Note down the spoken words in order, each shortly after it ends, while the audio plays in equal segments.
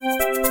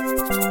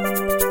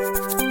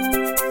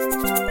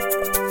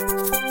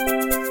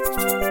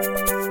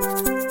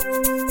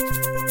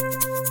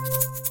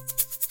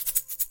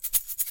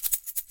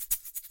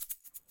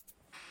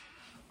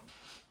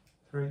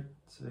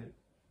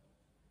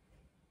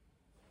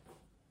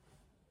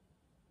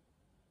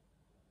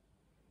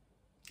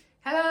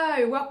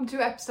Hello, welcome to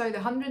episode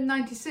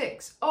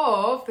 196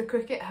 of the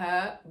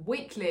CRICKETher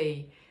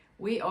Weekly.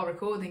 We are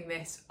recording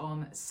this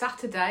on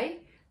Saturday,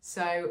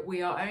 so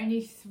we are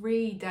only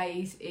 3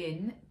 days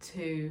in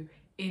to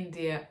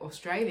India,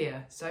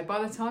 Australia. So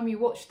by the time you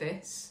watch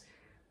this,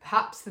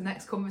 perhaps the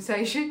next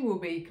conversation will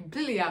be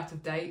completely out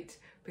of date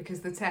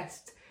because the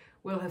test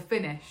will have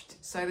finished.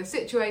 So the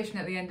situation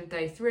at the end of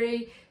day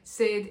 3,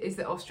 Sid, is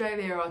that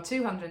Australia are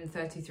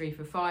 233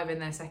 for 5 in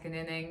their second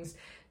innings.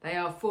 They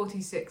are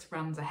 46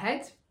 runs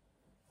ahead,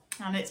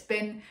 and it's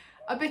been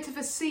a bit of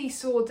a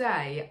seesaw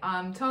day.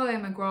 Talia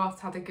McGrath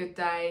had a good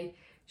day.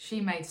 She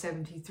made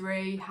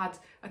 73, had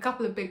a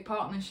couple of big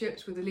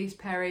partnerships with Elise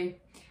Perry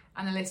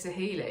and Alyssa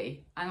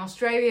Healy. And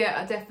Australia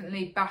are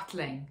definitely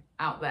battling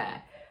out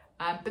there.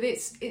 But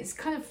it's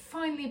kind of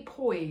finally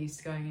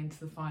poised going into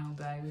the final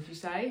day, would you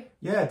say?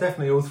 Yeah,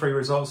 definitely. All 3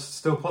 results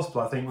still possible,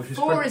 I think, which is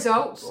 4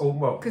 results,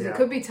 because it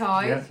could be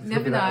tied. Yeah,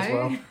 never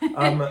know.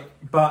 Well.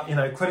 But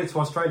credit to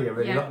Australia,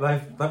 really. Yeah.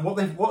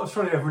 What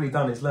Australia have really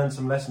done is learn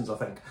some lessons, I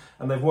think,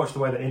 and they've watched the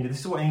way that India.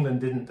 This is what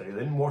England didn't do. They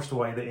didn't watch the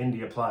way that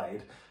India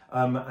played.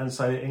 And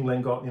so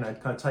England got,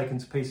 kind of taken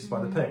to pieces by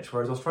the pitch,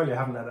 whereas Australia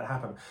haven't let that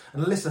happen.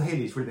 And Alyssa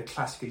Healy is really the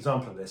classic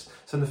example of this.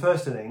 So in the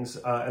first innings,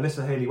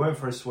 Alyssa Healy went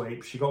for a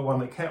sweep. She got one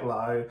that kept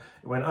low,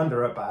 it went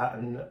under her bat,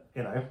 and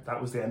that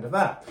was the end of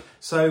that.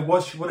 So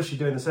what does she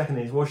do in the second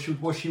innings? Well,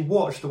 she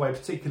watched the way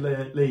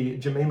particularly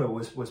Jemima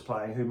was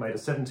playing, who made a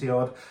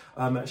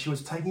 70-odd. She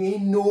was taking an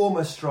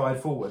enormous stride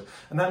forward,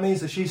 and that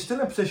means that she's still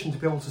in a position to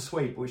be able to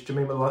sweep, which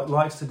Jemima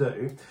likes to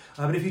do.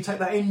 But if you take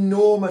that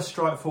enormous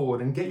stride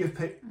forward and get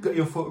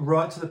your foot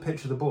right to the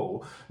pitch of the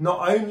ball,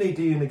 not only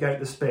do you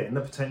negate the spin,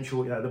 the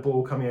potential, the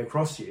ball coming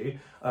across you,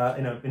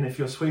 and if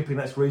you're sweeping,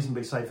 that's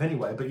reasonably safe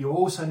anyway, but you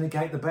also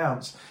negate the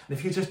bounce. And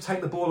if you just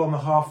take the ball on the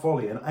half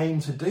volley and aim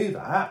to do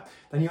that,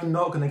 then you're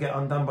not going to get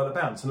undone by the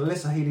bounce. And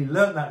Alyssa Healy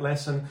learnt that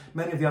lesson.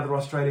 Many of the other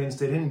Australians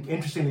did.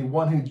 Interestingly,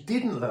 one who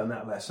didn't learn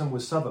that lesson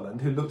was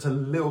Sutherland, who looked a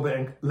little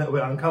bit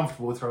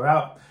uncomfortable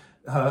throughout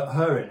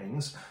her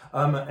innings,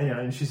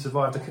 and she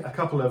survived a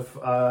couple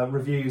of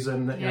reviews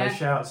and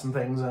shouts and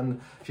things,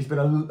 and she's been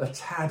a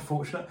tad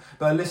fortunate.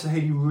 But Alyssa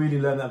Healy really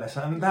learned that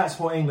lesson, and that's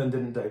what England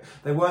didn't do.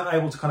 They weren't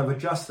able to kind of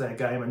adjust their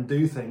game and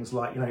do things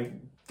like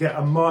get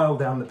a mile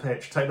down the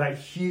pitch, take that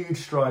huge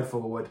stride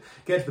forward,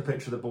 get to the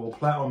pitch of the ball,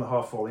 play it on the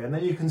half volley, and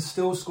then you can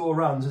still score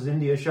runs, as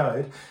India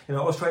showed.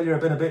 Australia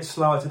have been a bit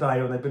slower today,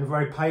 and they've been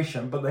very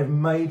patient, but they've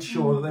made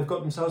sure that they've got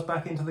themselves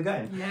back into the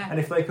game. Yeah. And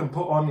if they can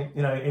put on,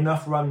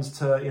 enough runs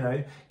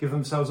to, give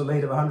themselves a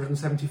lead of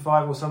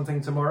 175 or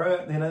something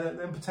tomorrow,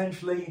 then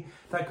potentially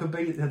that could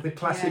be the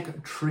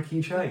classic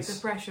tricky chase.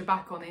 The pressure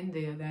back on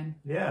India then.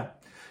 Yeah.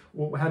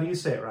 Well, how do you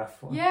see it, Raf?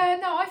 Yeah,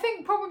 no, I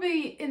think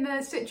probably in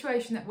the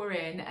situation that we're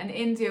in, an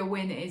India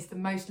win is the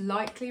most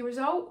likely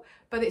result,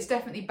 but it's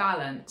definitely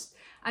balanced.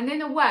 And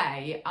in a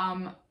way,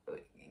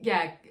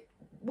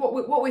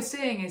 what we're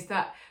seeing is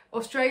that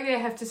Australia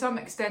have to some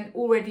extent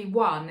already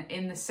won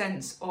in the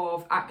sense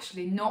of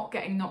actually not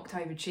getting knocked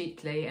over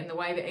cheaply in the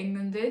way that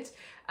England did.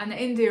 And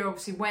India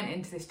obviously went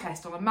into this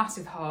test on a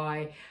massive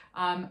high,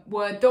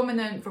 were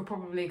dominant for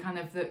probably kind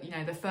of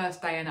the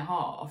first day and a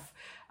half.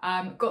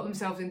 Got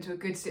themselves into a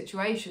good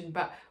situation,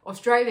 but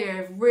Australia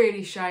have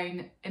really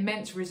shown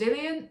immense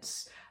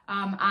resilience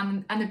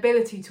and an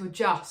ability to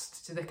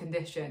adjust to the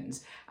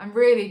conditions. And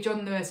really,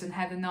 John Lewis and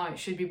Heather Knight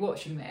should be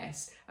watching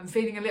this and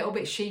feeling a little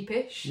bit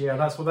sheepish. Yeah,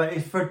 that's what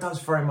it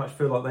does very much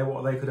feel like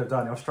what they could have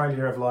done.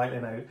 Australia have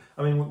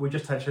we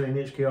just had Shirley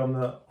Nitschke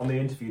on the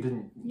interview,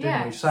 didn't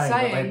we? Saying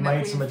that they've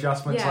made some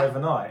adjustments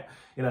overnight.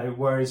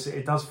 Whereas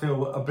it does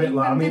feel a bit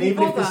like,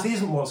 even if this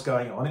isn't what's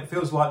going on, it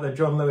feels like that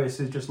John Lewis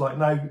is just like,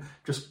 no,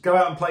 just go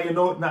out and play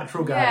your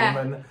natural game.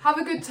 And have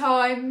a good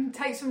time,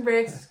 take some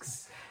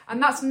risks.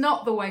 And that's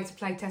not the way to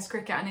play Test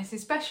cricket, and it's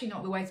especially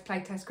not the way to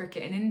play Test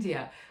cricket in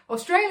India.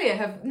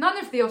 None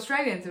of the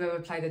Australians have ever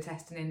played a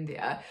Test in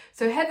India.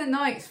 So Heather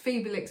Knight's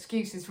feeble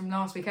excuses from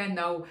last weekend,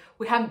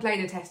 we hadn't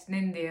played a Test in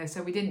India,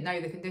 so we didn't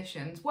know the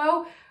conditions.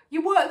 Well,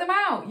 you work them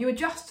out, you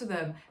adjust to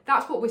them.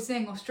 That's what we're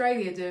seeing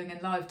Australia doing in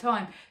live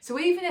time. So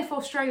even if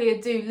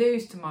Australia do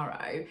lose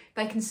tomorrow,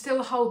 they can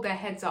still hold their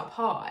heads up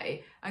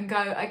high and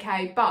go,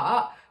 okay,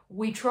 but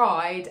we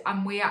tried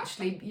and we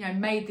actually,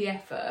 made the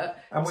effort.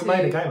 And we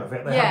made a game of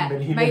it. They haven't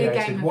been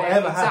humiliated.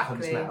 Whatever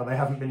happens now, they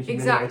haven't been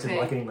humiliated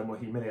like England were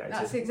humiliated.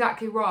 That's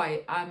exactly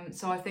right.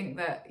 So I think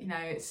that,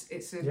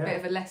 it's a bit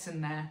of a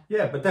lesson there.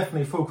 Yeah, but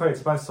definitely full credit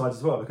to both sides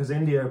as well, because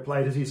India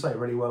played, as you say,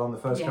 really well on the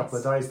first couple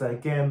of days. They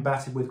again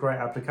batted with great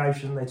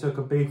application. They took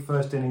a big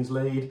first innings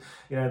lead.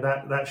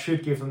 That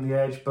should give them the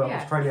edge, but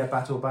Australia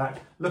battled back.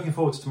 Looking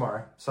forward to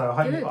tomorrow. So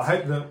I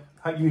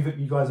hope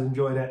you guys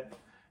enjoyed it.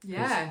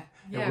 Yeah.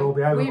 It will all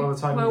be over by the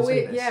time you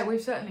see this. Yeah,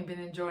 we've certainly been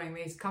enjoying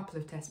these couple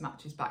of Test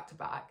matches back to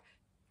back.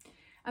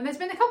 And there's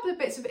been a couple of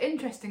bits of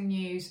interesting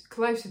news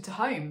closer to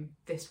home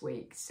this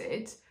week,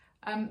 Sid.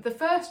 The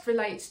first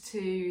relates to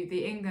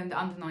the England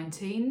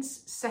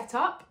under-19s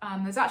setup.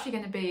 There's actually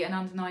going to be an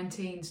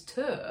under-19s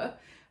tour.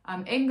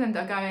 England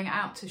are going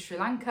out to Sri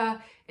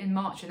Lanka in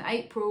March and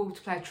April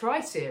to play a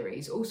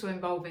tri-series, also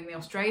involving the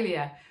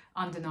Australia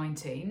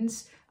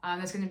under-19s.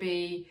 There's going to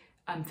be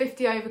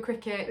 50 over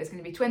cricket, there's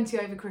going to be 20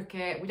 over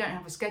cricket. We don't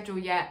have a schedule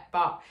yet,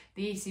 but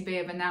the ECB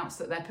have announced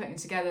that they're putting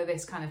together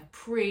this kind of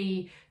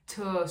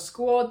pre-tour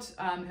squad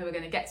who are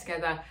going to get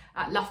together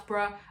at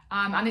Loughborough.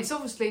 And it's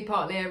obviously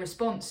partly a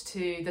response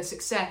to the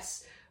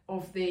success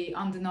of the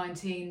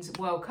under-19s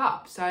World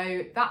Cup.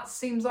 So that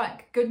seems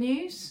like good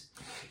news.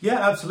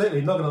 Yeah,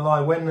 absolutely. Not going to lie,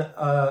 when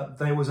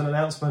there was an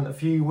announcement a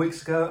few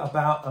weeks ago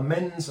about a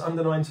men's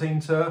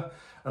under-19 tour,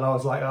 and I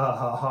was like,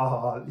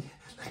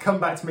 come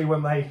back to me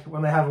when they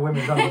have a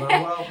women's under-19.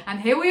 Well, and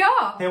here we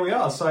are. Here we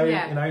are. So,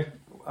 yeah.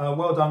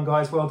 Well done,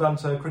 guys. Well done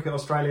to Cricket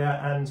Australia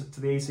and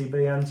to the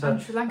ECB and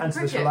to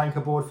the Sri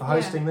Lanka board for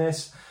hosting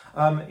this.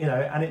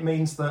 And it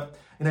means that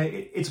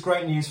it's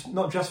great news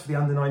not just for the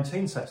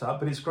under-19 setup,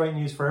 but it's great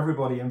news for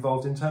everybody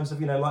involved in terms of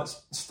like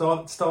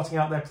starting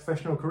out their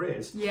professional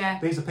careers. Yeah,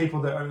 these are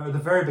people that are at the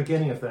very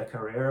beginning of their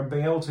career, and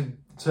being able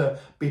to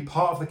be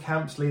part of the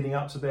camps leading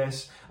up to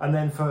this, and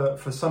then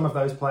for some of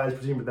those players,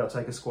 presumably they'll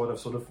take a squad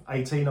of sort of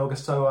 18 or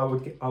so, I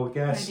would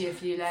guess. Maybe a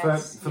few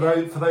less. For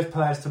those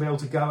players to be able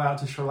to go out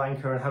to Sri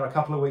Lanka and have a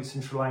couple of weeks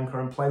in Sri Lanka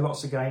and play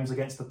lots of games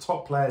against the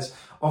top players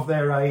of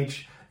their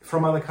age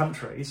from other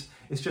countries,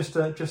 it's just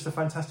a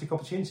fantastic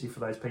opportunity for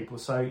those people.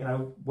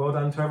 So well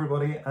done to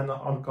everybody, and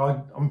I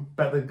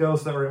bet the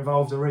girls that are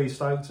involved are really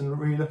stoked and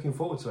really looking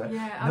forward to it.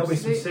 Yeah, and there'll be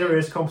some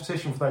serious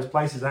competition for those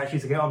places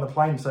actually to get on the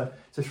plane to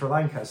Sri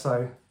Lanka.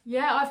 So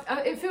yeah,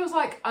 it feels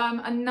like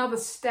another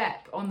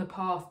step on the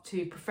path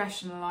to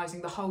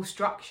professionalising the whole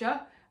structure,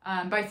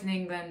 both in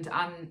England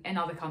and in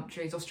other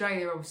countries.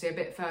 Australia obviously a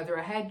bit further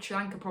ahead, Sri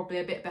Lanka probably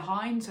a bit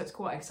behind, so it's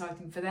quite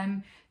exciting for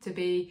them to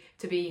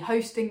be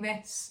hosting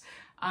this.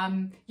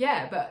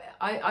 But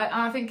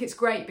I think it's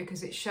great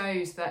because it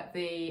shows that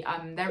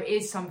there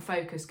is some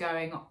focus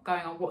going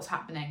on what's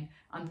happening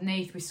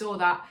underneath. We saw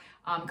that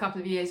a couple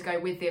of years ago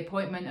with the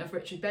appointment of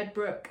Richard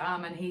Bedbrook,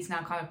 and he's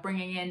now kind of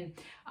bringing in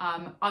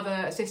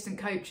other assistant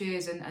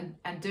coaches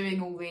and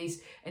doing all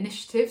these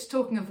initiatives.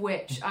 Talking of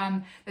which,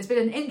 there's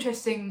been an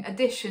interesting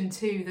addition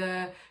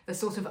to the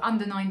sort of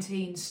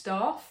under-19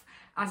 staff,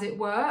 as it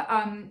were.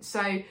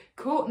 So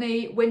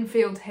Courtney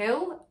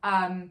Winfield-Hill,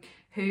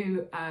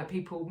 who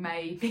people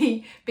may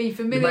be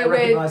familiar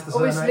with,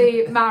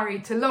 obviously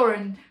married to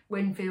Lauren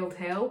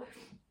Winfield-Hill.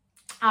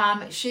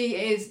 She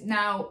is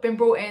now been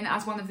brought in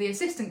as one of the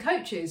assistant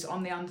coaches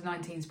on the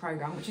under-19s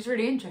programme, which is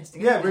really interesting.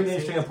 Yeah, really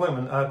interesting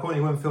appointment. Courtney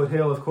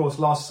Winfield-Hill, of course,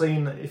 last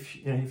seen,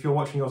 if you're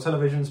watching your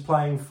televisions,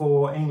 playing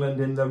for England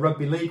in the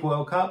Rugby League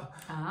World Cup.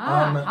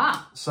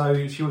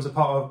 So she was a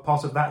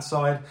part of that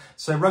side.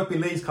 So rugby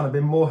league's kind of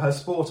been more her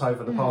sport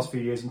over the past few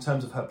years in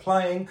terms of her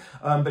playing,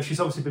 but she's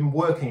obviously been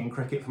working in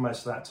cricket for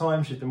most of that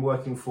time. She's been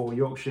working for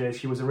Yorkshire.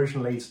 She was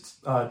originally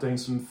doing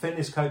some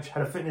had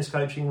a fitness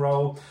coaching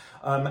role.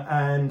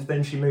 And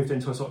then she moved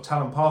into a sort of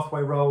talent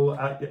pathway role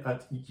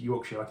at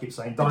Yorkshire. I keep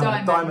saying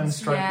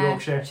Diamonds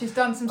Yorkshire. She's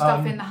done some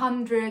stuff in the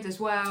 100 as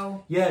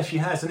well. Yeah, she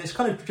has, and it's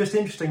kind of just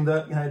interesting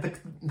that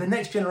the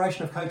next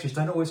generation of coaches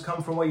don't always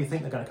come from where you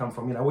think they're going to come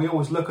from. We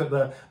always look at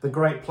the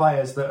great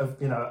players that have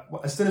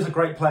as soon as a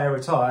great player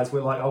retires,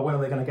 we're like, oh, when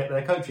are they going to get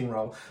their coaching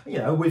role?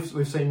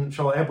 We've seen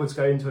Charlotte Edwards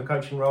go into a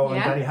coaching role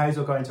and Danny Hayes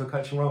will go into a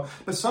coaching role,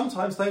 but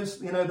sometimes those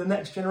the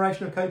next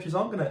generation of coaches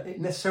aren't going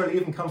to necessarily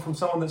even come from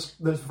someone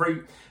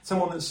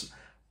that's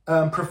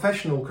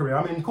professional career.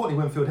 I mean, Courtney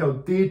Winfield-Hill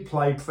did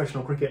play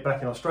professional cricket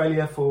back in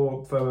Australia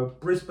for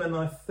Brisbane,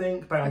 I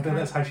think.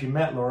 That's how she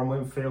met Lauren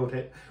Winfield,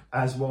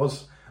 as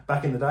was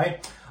back in the day.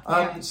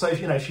 So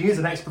she is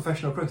an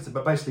ex-professional cricketer,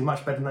 but basically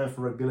much better known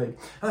for rugby league.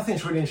 And I think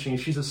it's really interesting.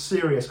 She's a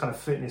serious kind of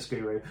fitness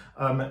guru.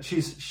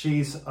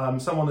 She's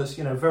someone that's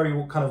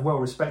very kind of well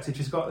respected.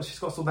 She's got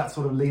sort of that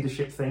sort of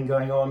leadership thing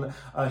going on.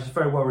 She's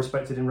very well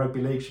respected in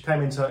rugby league. She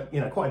came into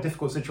quite a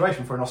difficult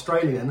situation for an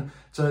Australian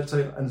and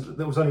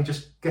that was only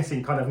just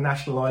getting kind of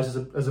nationalised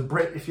as a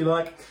Brit, if you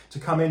like, to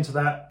come into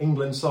that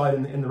England side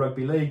in the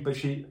rugby league. But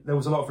there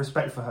was a lot of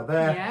respect for her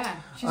there. Yeah,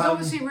 she's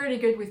obviously really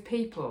good with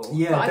people.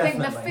 Yeah, but I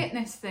definitely. think the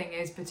fitness thing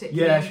is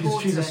particularly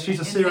important. She's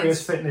a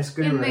serious fitness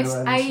guru. In this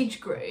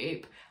age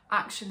group,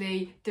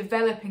 actually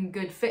developing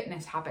good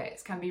fitness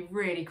habits can be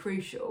really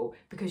crucial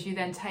because you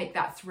then take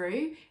that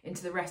through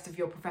into the rest of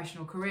your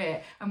professional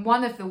career. And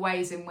one of the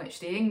ways in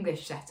which the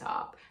English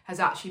setup has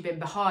actually been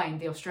behind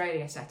the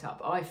Australia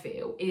setup, I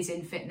feel, is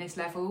in fitness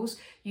levels.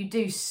 You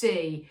do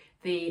see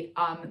the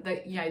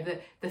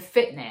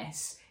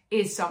fitness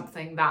is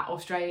something that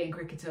Australian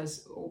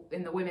cricketers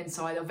in the women's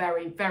side are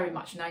very, very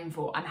much known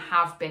for and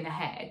have been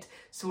ahead.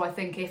 So I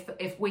think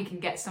if we can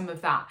get some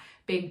of that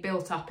being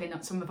built up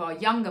in some of our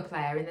younger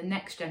player in the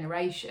next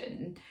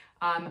generation,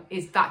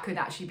 that could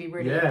actually be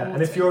really important.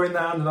 And if you're in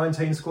that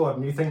under-19 squad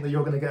and you think that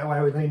you're going to get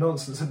away with any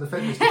nonsense in the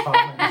fitness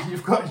department,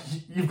 you've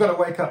got a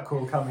wake-up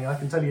call coming. I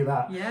can tell you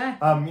that.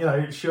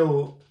 Yeah.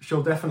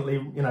 She'll definitely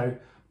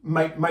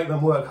make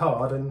them work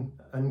hard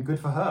and good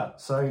for her.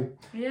 So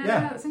yeah,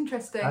 that's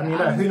interesting.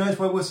 And who knows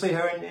where we'll see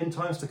her in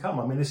times to come.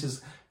 I mean, this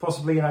is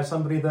possibly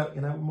somebody that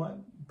might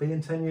be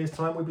in 10 years'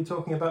 time. We'll be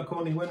talking about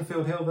Courtney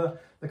Winfield-Hill,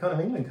 the kind of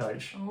England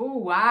coach. Oh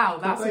wow,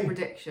 that's a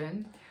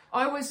prediction.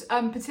 I was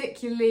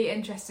particularly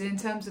interested in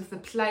terms of the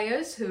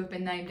players who have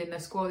been named in the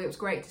squad. It was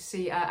great to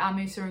see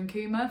Amusa and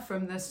Kuma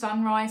from the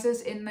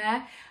Sunrisers in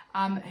there,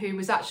 who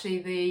was actually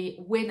the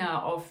winner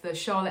of the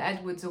Charlotte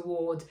Edwards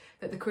Award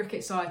that the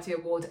Cricket Society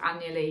award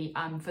annually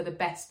for the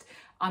best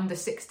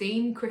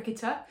under-16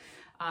 cricketer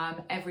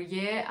every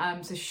year.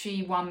 So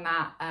she won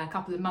that a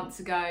couple of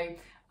months ago.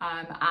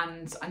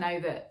 And I know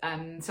that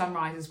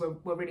Sunrisers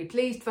were really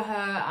pleased for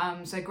her.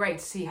 So great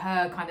to see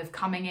her kind of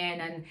coming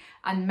in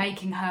and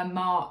making her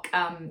mark,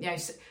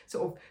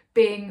 sort of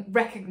being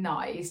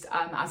recognised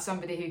as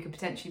somebody who could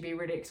potentially be a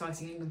really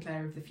exciting England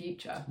player of the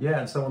future. Yeah,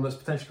 and someone that's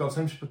potentially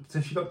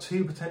got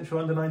 2 potential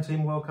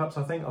under-19 World Cups.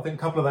 I think a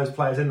couple of those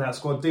players in that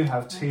squad do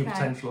have 2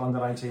 potential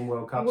under-19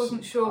 World Cups. I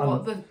wasn't sure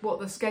what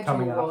the schedule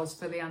was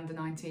for the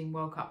under-19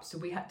 World Cups.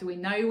 Do we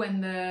know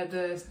when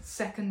the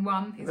second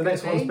one is? The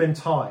next one's been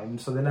timed,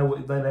 so they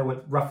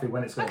know roughly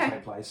when it's going to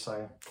take place.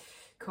 So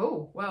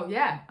cool. Well,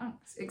 yeah,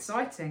 it's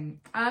exciting.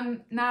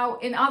 Now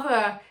in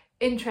other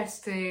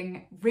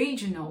interesting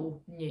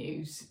regional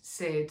news,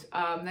 Sid,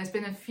 there's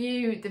been a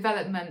few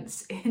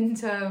developments in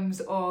terms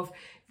of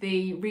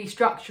the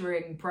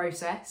restructuring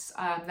process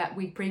that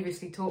we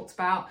previously talked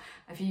about.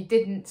 If you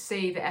didn't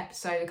see the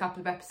episode a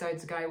couple of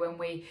episodes ago when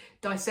we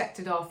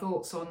dissected our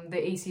thoughts on the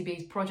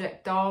ECB's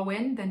Project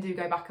Darwin, then do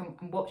go back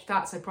and watch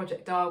that. So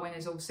Project Darwin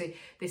is obviously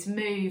this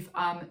move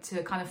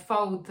to kind of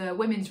fold the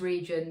women's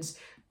regions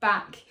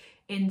back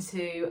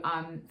into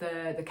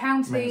the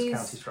counties. Men's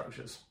county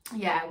structures.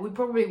 Yeah, we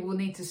probably will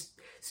need to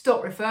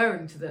stop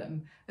referring to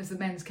them as the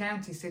men's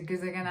counties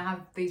because they're going to have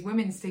these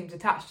women's teams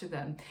attached to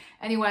them.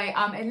 Anyway,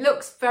 it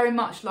looks very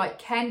much like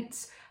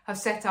Kent have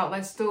set out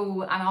their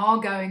stall and are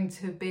going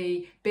to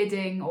be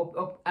bidding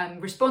or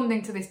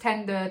responding to this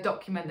tender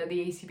document that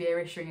the ECB are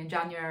issuing in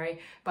January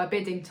by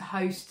bidding to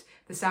host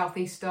the South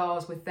East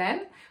Stars with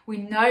them. We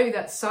know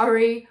that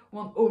Surrey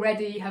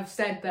already have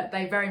said that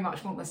they very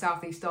much want the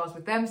South East Stars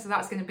with them, so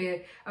that's going to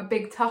be a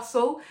big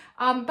tussle.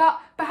 But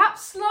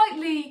perhaps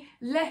slightly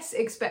less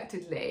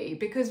expectedly,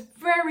 because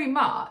very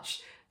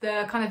much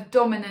the kind of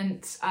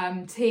dominant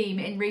team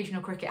in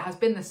regional cricket has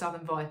been the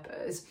Southern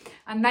Vipers,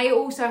 and they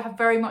also have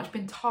very much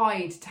been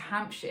tied to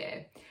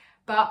Hampshire.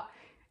 But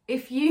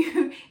if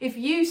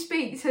you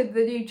speak to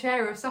the new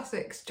chair of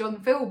Sussex, John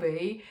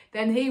Philby,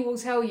 then he will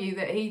tell you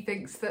that he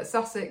thinks that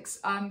Sussex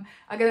are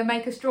going to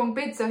make a strong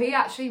bid. So he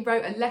actually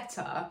wrote a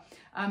letter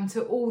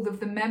to all of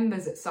the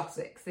members at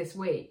Sussex this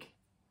week.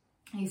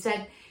 He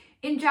said,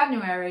 in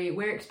January,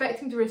 we're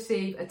expecting to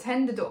receive a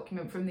tender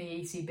document from the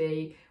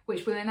ECB,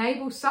 which will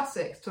enable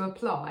Sussex to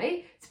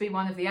apply to be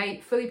one of the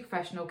 8 fully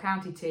professional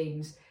county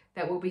teams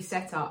that will be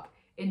set up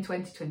in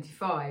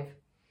 2025.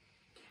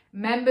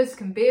 Members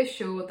can be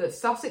assured that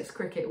Sussex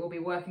Cricket will be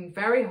working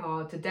very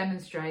hard to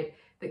demonstrate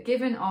that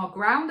given our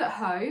ground at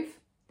Hove,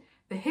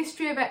 the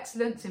history of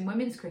excellence in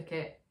women's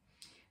cricket,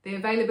 the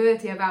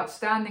availability of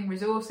outstanding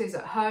resources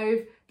at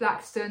Hove,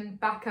 Blackstone,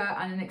 Backer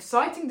and an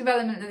exciting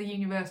development at the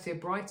University of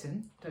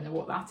Brighton, don't know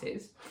what that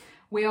is,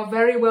 we are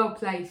very well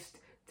placed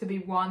to be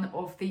one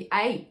of the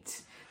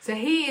 8. So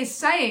he is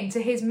saying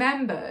to his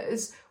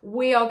members,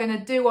 we are going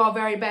to do our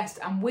very best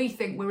and we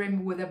think we're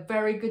in with a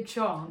very good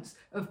chance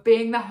of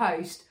being the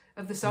host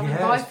of the Southern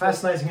Vipers. It's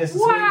fascinating. It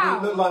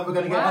look like we're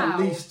going to get at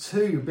least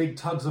 2 big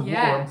tugs of war,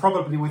 and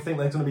probably we think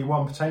there's going to be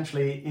one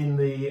potentially in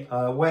the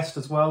West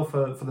as well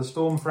for the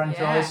Storm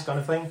franchise kind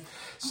of thing.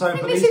 So I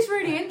think this is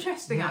really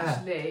interesting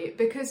actually,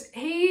 because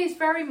he is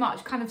very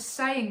much kind of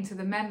saying to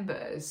the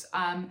members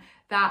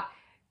that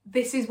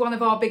this is one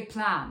of our big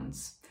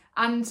plans,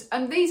 and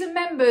these are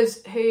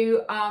members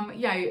who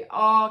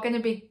are going to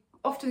be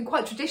often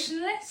quite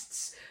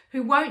traditionalists,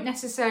 who won't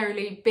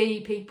necessarily be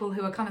people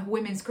who are kind of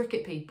women's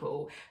cricket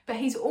people, but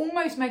he's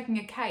almost making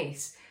a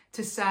case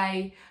to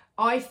say,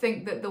 I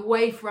think that the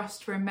way for us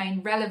to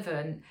remain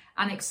relevant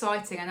and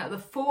exciting and at the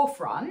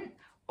forefront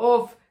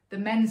of the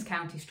men's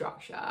county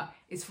structure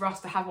is for us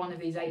to have one of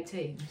these 8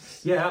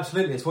 teams. Yeah,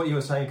 absolutely. It's what you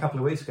were saying a couple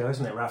of weeks ago,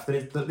 isn't it, Raf?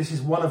 That this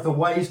is one of the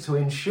ways to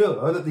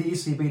ensure that the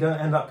ECB don't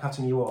end up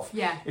cutting you off.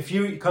 Yeah. If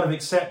you kind of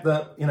accept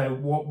that,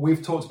 what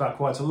we've talked about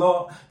quite a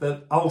lot,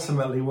 that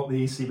ultimately what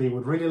the ECB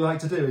would really like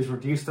to do is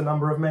reduce the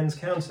number of men's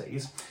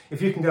counties.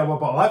 If you can go, well,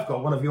 but I've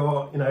got one of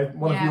your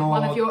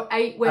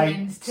 8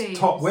 women's teams,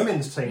 top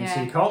women's teams,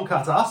 so you can't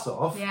cut us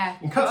off. Yeah,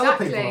 you can cut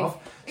other people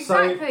off.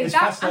 Exactly. So it's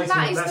fascinating.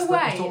 And that is the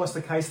way. It's almost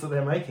the case that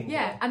they're making.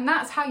 Yeah, and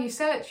that's how you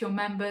sell it to your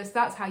members.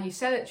 That's how you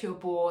sell it to your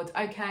board.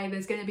 Okay,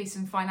 there's going to be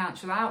some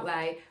financial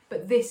outlay,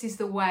 but this is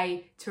the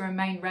way to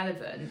remain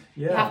relevant.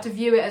 Yeah. You have to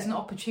view it as an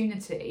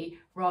opportunity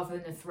rather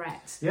than a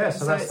threat. Yeah,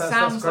 so it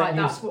sounds like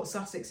that's what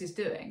Sussex is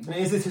doing. And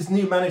is this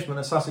new management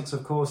at Sussex,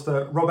 of course,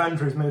 that Rob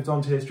Andrews moved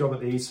on to his job at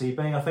the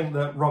ECB. I think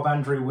that Rob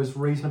Andrews was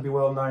reasonably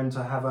well known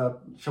to have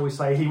shall we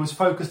say, he was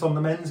focused on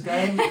the men's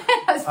game.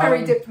 That's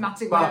very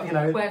diplomatic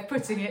way of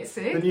putting it,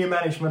 Sue. The new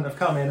management have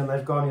come in and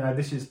they've gone,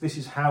 this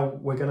is how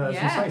we're going to,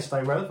 as you say,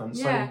 stay relevant.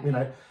 Yeah.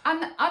 So,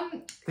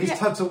 these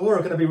tugs of war are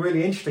going to be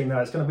really interesting though.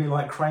 It's going to be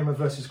like Kramer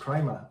versus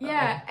Kramer.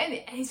 Yeah, and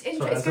it's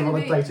interesting.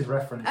 That's a dated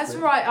reference. That's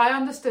right, I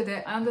understood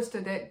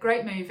it.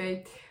 Great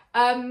movie.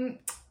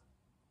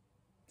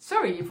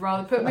 Sorry, you've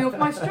rather put me off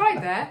my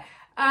stride there.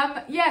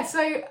 Yeah,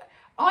 so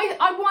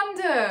I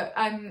wonder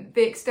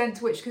the extent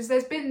to which, because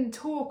there's been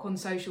talk on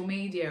social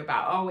media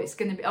about, it's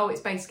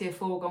basically a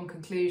foregone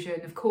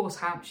conclusion. Of course,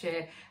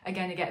 Hampshire are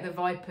going to get the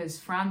Vipers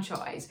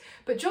franchise.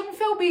 But John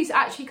Philby's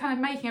actually kind of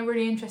making a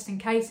really interesting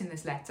case in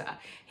this letter.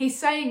 He's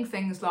saying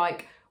things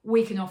like,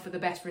 we can offer the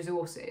best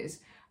resources.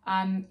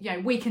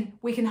 We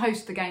can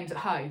host the games at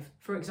Hove,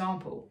 for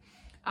example.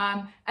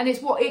 And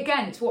it's what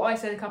I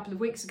said a couple of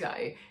weeks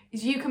ago,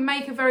 is you can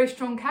make a very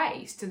strong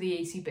case to the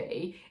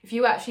ECB if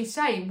you actually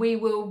say, we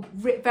will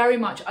very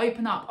much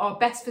open up our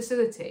best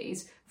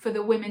facilities for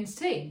the women's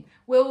team.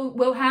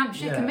 Will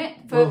Hampshire commit?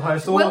 We'll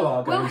host all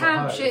our games. Will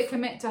Hampshire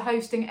commit to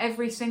hosting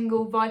every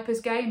single Vipers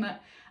game at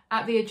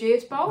the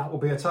Ageas Bowl? That will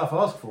be a tough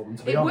ask for them,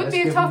 to be honest. It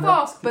would be a tough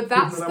ask, but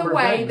that's the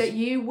way that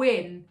you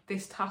win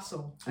this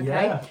tussle. Okay.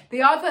 Yeah.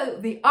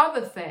 The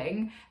other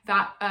thing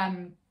that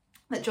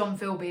John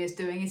Philby is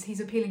doing is he's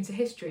appealing to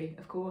history,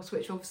 of course,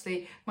 which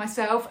obviously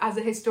myself as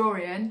a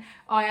historian,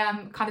 I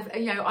am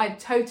I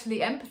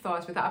totally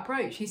empathise with that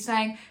approach. He's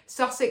saying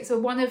Sussex are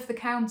one of the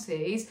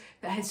counties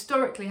that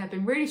historically have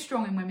been really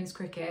strong in women's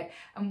cricket,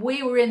 and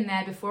we were in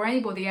there before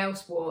anybody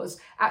else was,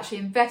 actually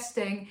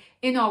investing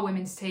in our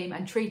women's team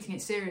and treating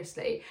it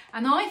seriously.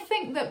 And I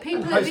think that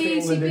people at the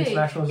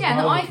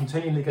ECB,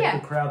 continually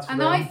get good crowds for and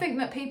them. I think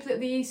that people at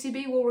the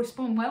ECB will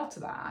respond well to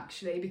that,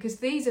 actually, because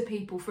these are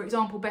people, for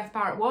example, Beth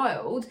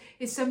Barrett-Wild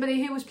is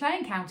somebody who was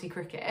playing county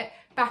cricket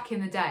back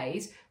in the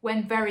days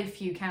when very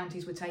few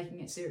counties were taking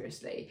it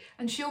seriously,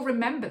 and she'll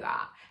remember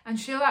that, and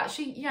she'll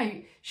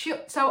actually,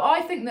 so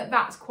I think that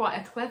that's quite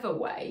a clever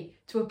way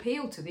to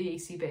appeal to the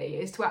ECB,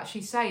 is to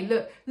actually say,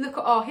 look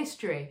at our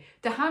history.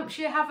 Do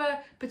Hampshire have a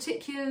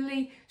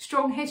particularly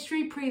strong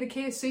history pre the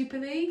Kia Super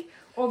League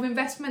of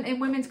investment in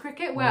women's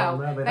cricket? Well,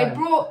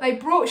 no, they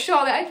brought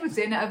Charlotte Edwards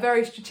in at a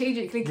very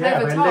strategically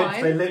clever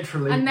time. They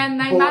literally and then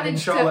they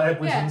managed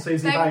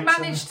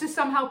to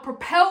somehow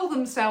propel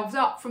themselves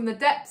up from the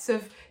depths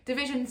of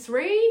Division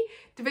 3,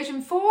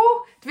 Division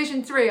 4,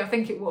 Division 3 I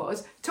think it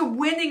was, to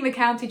winning the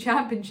county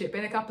championship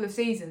in a couple of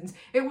seasons.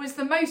 It was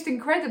the most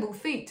incredible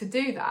feat to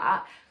do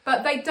that,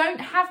 but they don't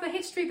have the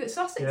history that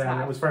Sussex have.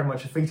 Yeah, it was very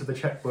much a feat of the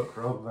chequebook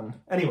rather than...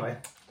 Anyway.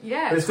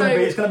 Yeah, but it's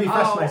going to be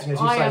fascinating, as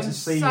you say, to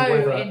see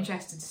whether...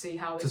 interested to see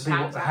how this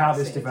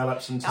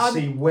develops, and to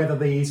see whether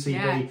the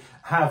ECB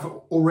have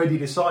already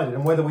decided,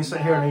 and whether we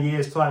sit here in a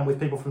year's time with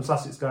people from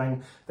Sussex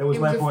going, there was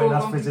no point in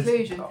us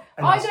visiting.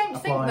 I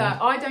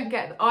don't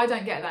get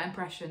that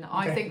impression.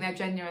 I think they're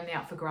genuinely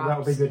up for grabs. That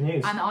would be good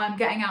news. And I'm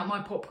getting out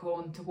my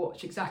popcorn to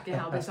watch exactly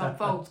how this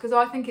unfolds, because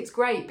I think it's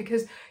great.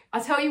 Because I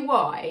tell you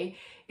why.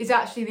 Is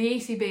actually the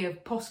ECB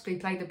have possibly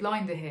played the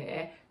blinder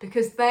here,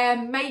 because they're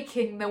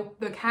making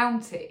the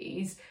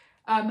counties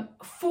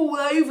fall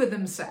over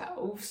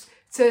themselves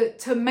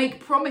to make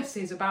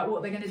promises about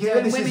what they're going to do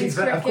in women's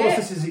cricket. Of course,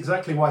 this is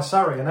exactly why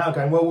Surrey are now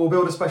going, well, we'll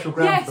build a special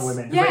ground for the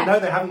women. They know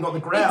they haven't got the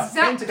ground.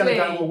 Exactly. They're going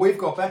to go, well, we've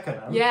got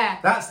Beckenham. Yeah.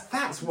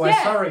 That's why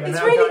Surrey are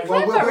now going,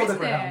 well, we'll build the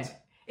ground.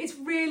 It's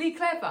really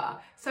clever.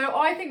 So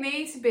I think the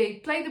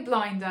ECB play the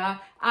blinder,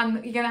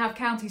 and you're going to have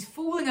counties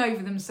falling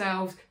over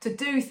themselves to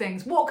do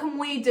things. What can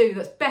we do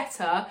that's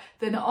better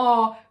than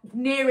our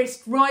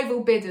nearest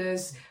rival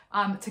bidders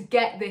to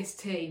get this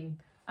team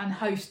and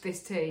host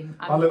this team?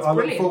 And I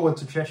look forward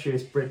to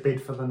Cheshire's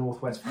bid for the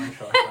North West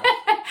franchise.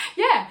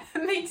 Yeah,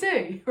 me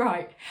too.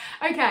 Right.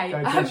 Okay.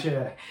 Go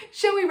Cheshire.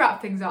 Shall we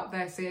wrap things up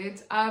there,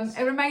 Sid?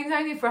 It remains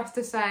only for us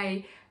to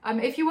say,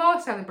 if you are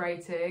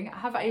celebrating,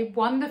 have a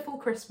wonderful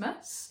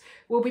Christmas.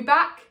 We'll be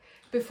back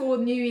before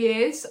New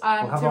Year's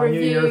to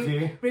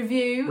review.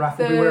 Raph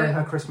will be wearing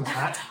her Christmas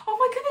hat. Oh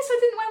my goodness, I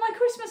didn't wear my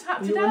Christmas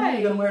hat today.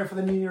 You're going to wear it for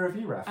the New Year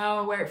review, Raph. Oh,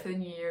 I'll wear it for the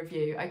New Year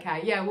review.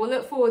 Okay, yeah, we'll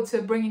look forward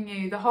to bringing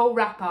you the whole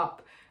wrap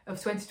up of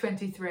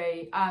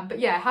 2023. But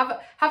yeah, have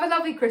a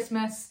lovely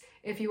Christmas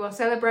if you are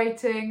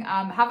celebrating.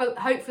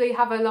 Hopefully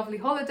have a lovely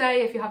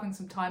holiday if you're having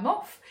some time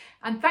off.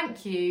 And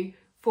thank you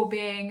for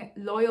being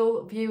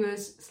loyal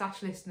viewers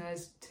 /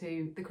 listeners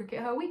to the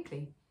Cricket Her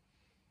Weekly.